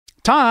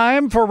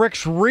Time for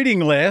Rick's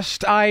reading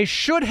list. I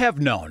should have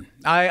known.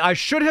 I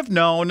should have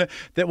known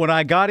that when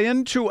I got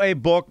into a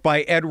book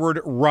by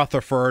Edward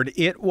Rutherford,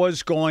 it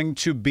was going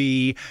to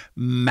be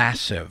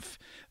massive.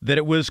 That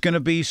it was going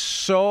to be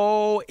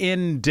so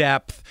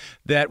in-depth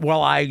that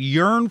while I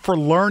yearn for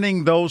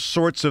learning those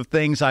sorts of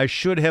things, I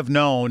should have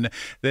known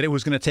that it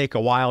was going to take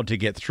a while to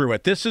get through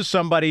it. This is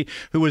somebody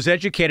who was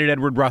educated,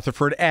 Edward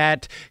Rutherford,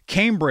 at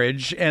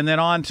Cambridge and then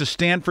on to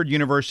Stanford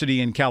University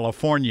in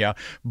California,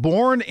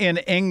 born in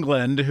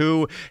England,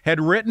 who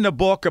had written a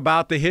book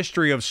about the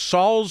history of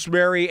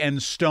Salisbury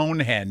and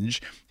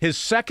Stonehenge. His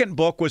second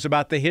book was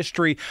about the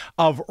history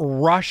of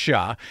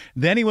Russia.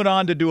 Then he went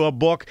on to do a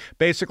book,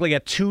 basically a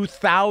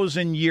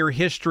 2,000-year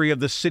history of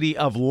the city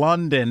of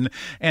London.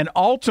 And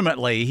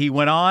ultimately, he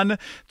went on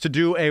to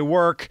do a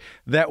work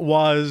that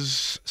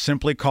was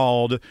simply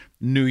called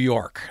New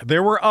York.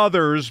 There were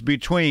others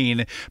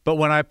between, but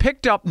when I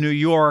picked up New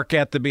York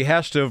at the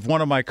behest of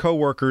one of my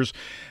coworkers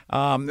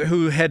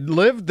who had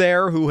lived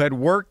there, who had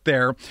worked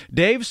there,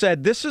 Dave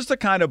said, this is the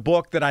kind of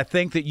book that I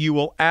think that you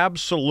will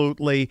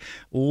absolutely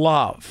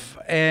love.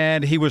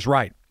 And he was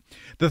right.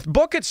 The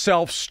book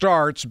itself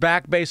starts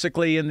back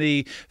basically in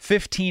the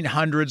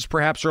 1500s,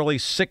 perhaps early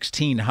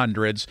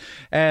 1600s,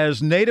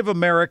 as Native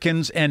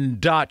Americans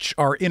and Dutch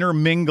are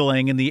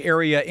intermingling in the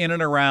area in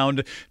and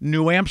around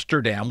New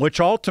Amsterdam, which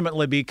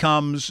ultimately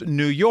becomes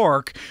New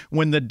York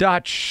when the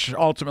Dutch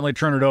ultimately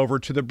turn it over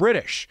to the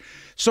British.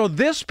 So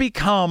this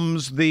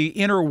becomes the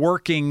inner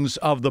workings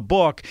of the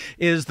book,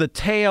 is the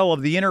tale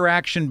of the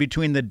interaction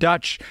between the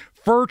Dutch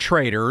fur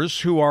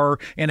traders who are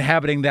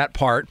inhabiting that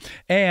part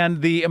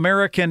and the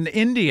American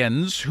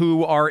Indians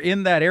who are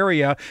in that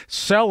area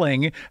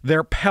selling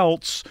their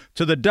pelts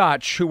to the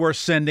Dutch, who are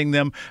sending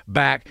them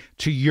back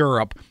to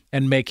Europe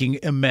and making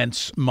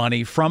immense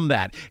money from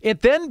that.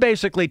 It then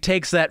basically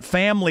takes that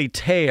family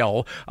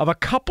tale of a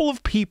couple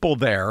of people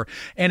there,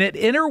 and it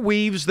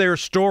interweaves their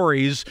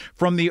stories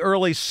from the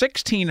early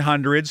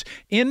 1600s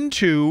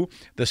into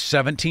the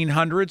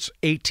 1700s,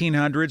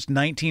 1800s,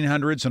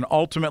 1900s, and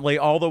ultimately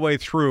all the way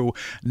through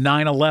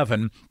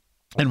 9/11.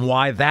 And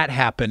why that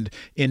happened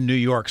in New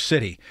York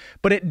City.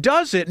 But it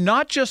does it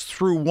not just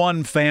through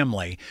one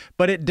family,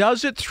 but it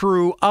does it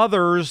through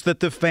others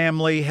that the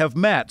family have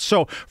met.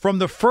 So from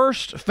the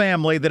first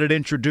family that it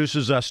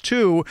introduces us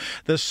to,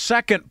 the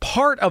second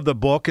part of the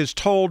book is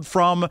told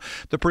from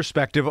the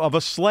perspective of a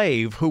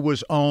slave who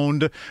was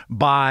owned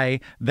by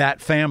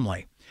that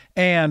family.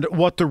 And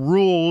what the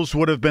rules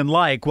would have been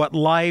like, what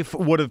life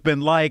would have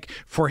been like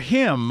for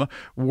him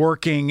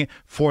working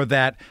for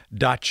that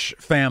Dutch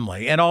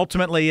family. And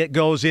ultimately, it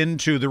goes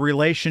into the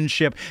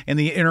relationship and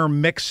the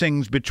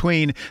intermixings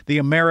between the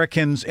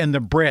Americans and the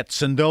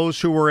Brits and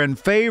those who were in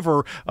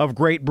favor of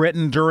Great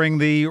Britain during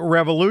the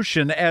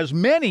Revolution, as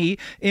many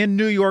in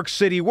New York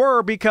City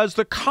were, because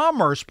the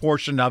commerce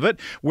portion of it,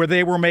 where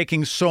they were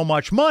making so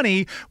much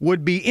money,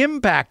 would be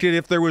impacted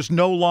if there was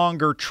no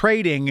longer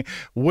trading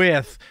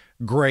with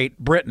Great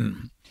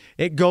Britain.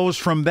 It goes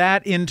from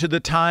that into the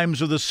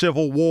times of the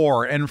Civil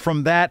War, and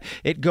from that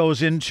it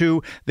goes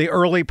into the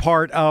early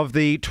part of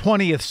the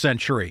 20th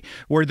century,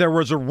 where there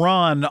was a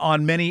run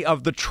on many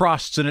of the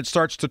trusts, and it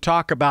starts to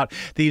talk about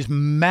these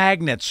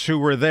magnates who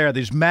were there,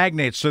 these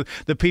magnates, so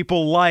the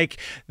people like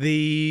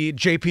the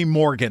J.P.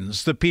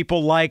 Morgans, the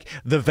people like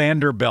the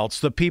Vanderbilts,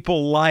 the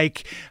people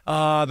like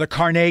the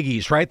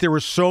Carnegies, right? There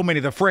were so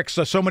many, the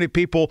Fricks, so many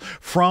people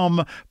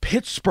from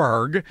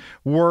Pittsburgh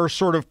were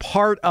sort of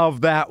part of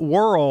that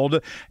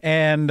world,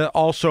 and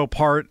also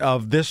part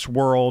of this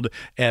world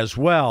as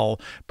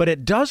well. But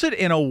it does it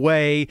in a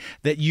way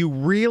that you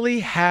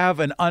really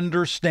have an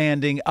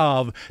understanding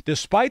of,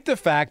 despite the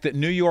fact that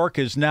New York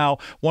is now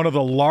one of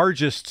the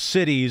largest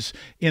cities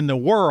in the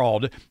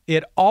world,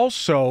 it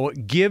also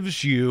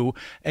gives you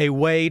a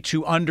way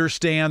to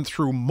understand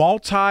through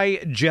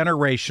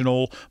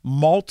multi-generational,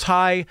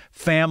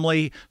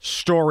 multi-family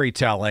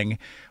storytelling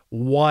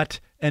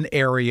what an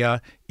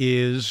area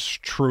is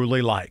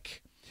truly like.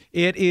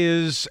 It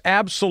is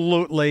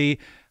absolutely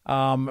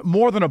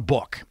more than a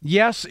book.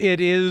 Yes, it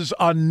is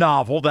a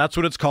novel. That's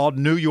what it's called,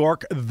 New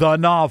York, the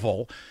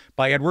novel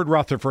by Edward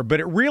Rutherford.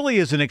 But it really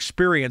is an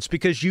experience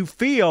because you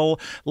feel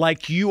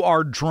like you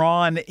are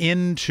drawn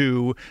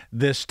into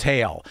this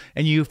tale.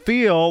 And you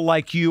feel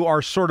like you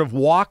are sort of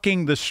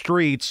walking the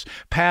streets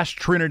past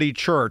Trinity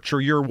Church, or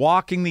you're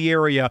walking the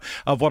area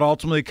of what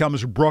ultimately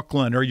becomes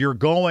Brooklyn, or you're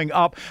going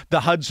up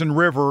the Hudson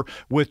River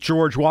with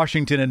George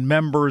Washington and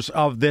members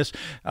of this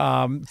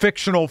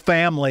fictional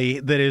family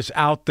that is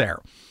out there.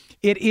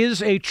 It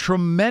is a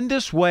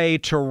tremendous way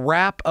to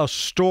wrap a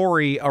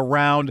story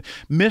around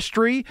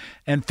mystery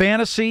and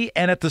fantasy,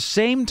 and at the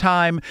same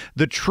time,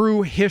 the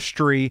true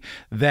history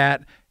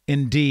that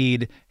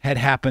indeed had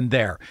happened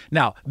there.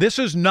 Now, this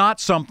is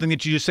not something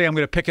that you just say, I'm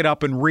going to pick it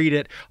up and read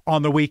it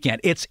on the weekend.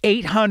 It's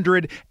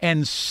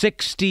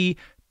 860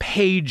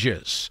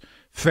 pages.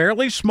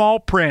 fairly small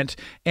print,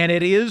 and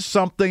it is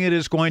something that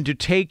is going to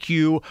take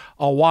you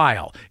a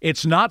while.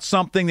 It's not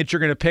something that you're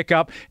going to pick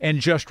up and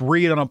just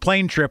read on a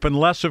plane trip,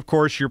 unless, of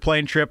course, your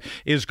plane trip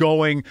is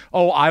going,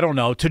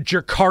 to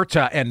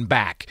Jakarta and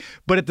back.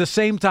 But at the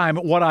same time,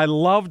 what I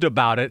loved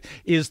about it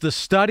is the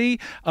study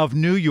of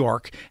New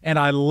York, and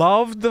I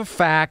loved the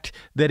fact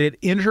that it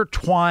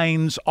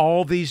intertwines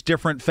all these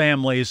different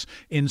families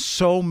in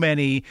so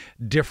many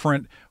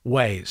different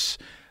ways.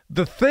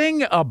 The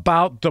thing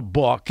about the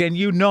book, and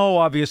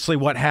obviously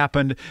what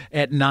happened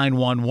at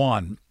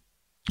 9/11.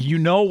 You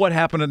know what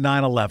happened at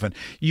 9/11.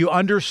 You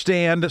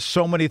understand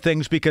so many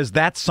things because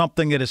that's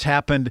something that has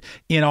happened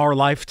in our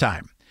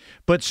lifetime.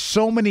 But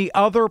so many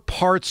other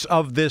parts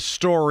of this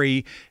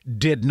story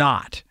did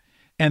not.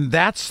 And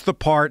that's the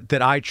part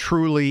that I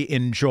truly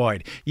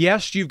enjoyed.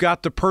 Yes, you've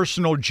got the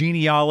personal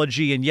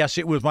genealogy, and yes,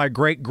 it was my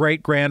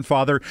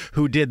great-great-grandfather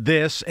who did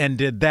this and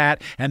did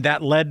that, and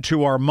that led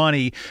to our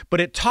money. But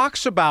it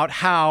talks about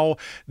how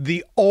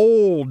the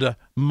old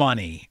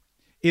money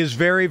is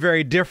very,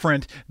 very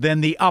different than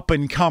the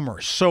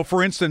up-and-comers. So,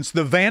 for instance,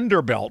 the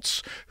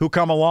Vanderbilts, who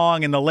come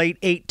along in the late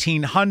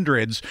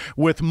 1800s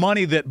with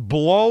money that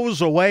blows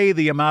away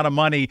the amount of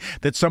money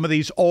that some of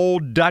these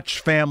old Dutch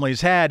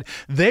families had,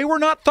 they were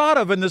not thought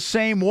of in the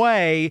same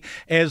way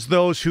as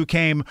those who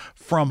came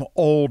from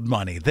old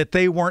money, that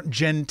they weren't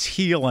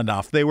genteel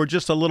enough. They were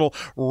just a little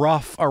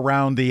rough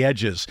around the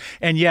edges.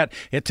 And yet,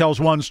 it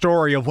tells one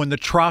story of when the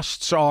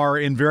trusts are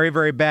in very,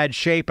 very bad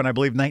shape, and I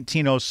believe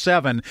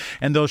 1907,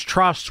 and those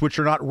trusts, which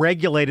are not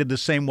regulated the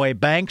same way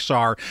banks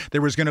are, there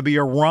was going to be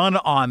a run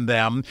on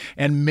them,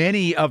 and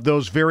many of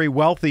those very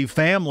wealthy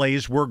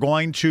families were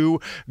going to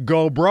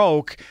go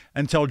broke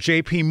until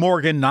J.P.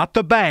 Morgan, not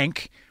the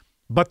bank,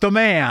 but the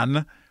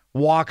man,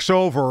 walks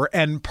over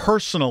and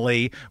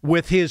personally,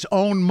 with his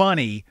own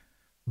money,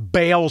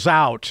 bails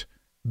out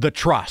the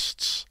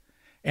trusts.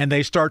 And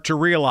they start to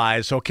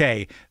realize,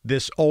 okay,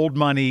 this old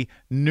money,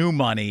 new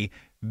money,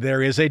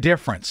 there is a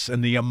difference in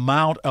the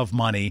amount of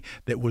money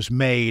that was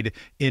made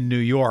in New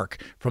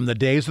York from the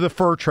days of the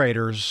fur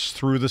traders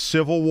through the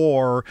Civil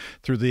War,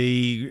 through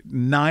the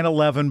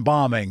 9/11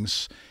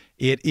 bombings.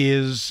 It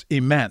is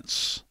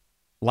immense,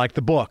 like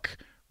the book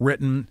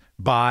written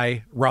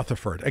by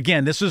Rutherford.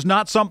 Again, this is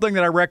not something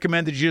that I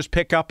recommend that you just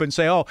pick up and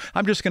say,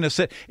 I'm just going to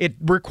sit. It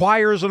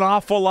requires an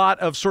awful lot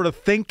of sort of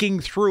thinking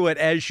through it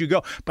as you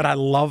go. But I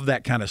love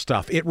that kind of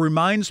stuff. It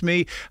reminds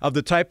me of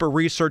the type of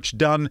research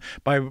done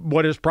by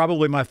what is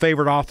probably my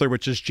favorite author,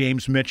 which is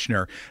James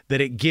Michener, that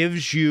it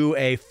gives you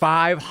a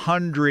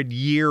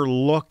 500-year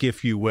look,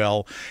 if you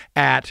will,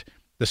 at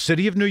the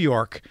city of New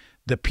York,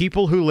 the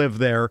people who live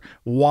there,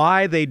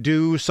 why they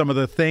do some of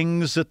the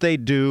things that they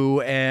do,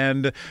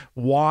 and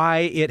why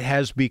it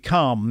has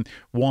become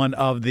one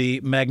of the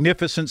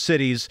magnificent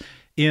cities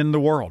in the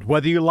world.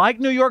 Whether you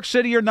like New York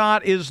City or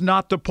not is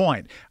not the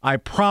point. I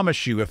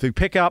promise you, if you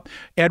pick up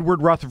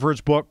Edward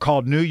Rutherford's book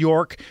called New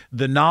York,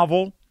 the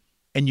novel,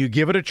 and you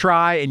give it a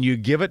try and you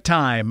give it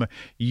time,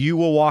 you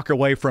will walk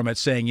away from it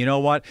saying, you know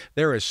what?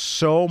 There is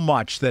so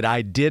much that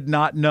I did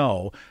not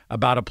know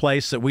about a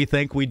place that we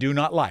think we do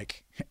not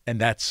like.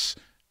 And that's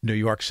New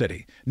York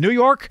City. New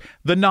York,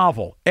 the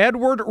novel,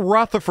 Edward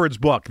Rutherford's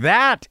book.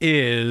 That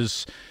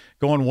is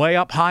going way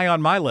up high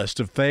on my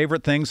list of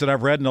favorite things that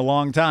I've read in a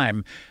long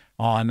time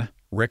on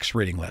Rick's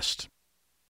reading list.